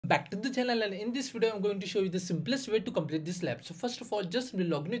back to the channel, and in this video I'm going to show you the simplest way to complete this lab. So first of all, just simply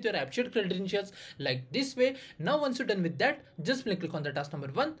log in with your AppSheet credentials like this way. Now once you're done with that, just simply click on the task number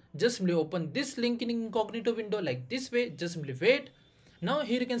 1. Just simply open this link in incognito window like this way. Just simply wait. Now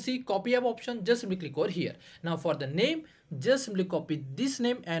here you can see copy app option. Just simply click over here. Now for the name, just simply copy this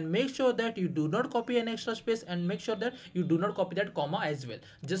name and make sure that you do not copy an extra space, and make sure that you do not copy that comma as well.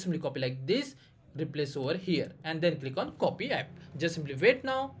 Just simply copy like this, replace over here, and then click on copy app. Just simply wait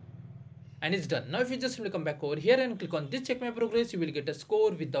now, and it's done. Now if you just simply come back over here and click on this check my progress, you will get a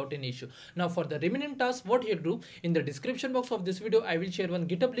score without any issue. Now for the remaining task, what you do, in the description box of this video I will share one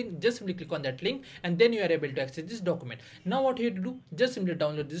GitHub link. Just simply click on that link and then you are able to access this document. Now what you have to do, just simply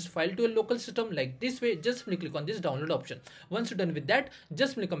download this file to a local system like this way. Just simply click on this download option. Once you're done with that,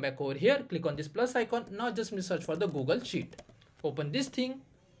 just simply come back over here, click on this plus icon. Now just simply search for the Google Sheet. Open this thing,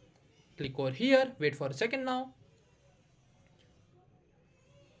 click over here, wait for a second now.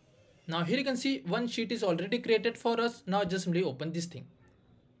 Now here you can see one sheet is already created for us. Now just simply open this thing.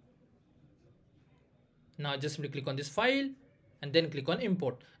 Now just simply click on this file and then click on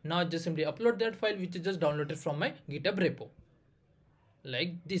import. Now just simply upload that file which is just downloaded from my GitHub repo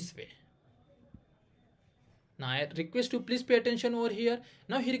like this way. Now I request you please pay attention over here.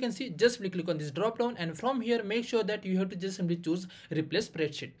 Now here you can see, just simply click on this drop down, and from here make sure that you have to just simply choose replace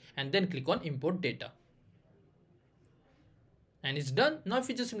spreadsheet and then click on import data. And it's done. Now if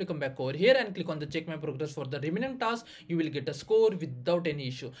you just simply come back over here and click on the check my progress for the remaining task, you will get a score without any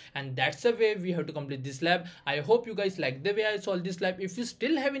issue. And that's the way we have to complete this lab. I hope you guys like the way I solved this lab. If you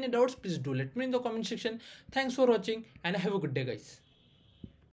still have any doubts, please do let me in the comment section. Thanks for watching and have a good day guys.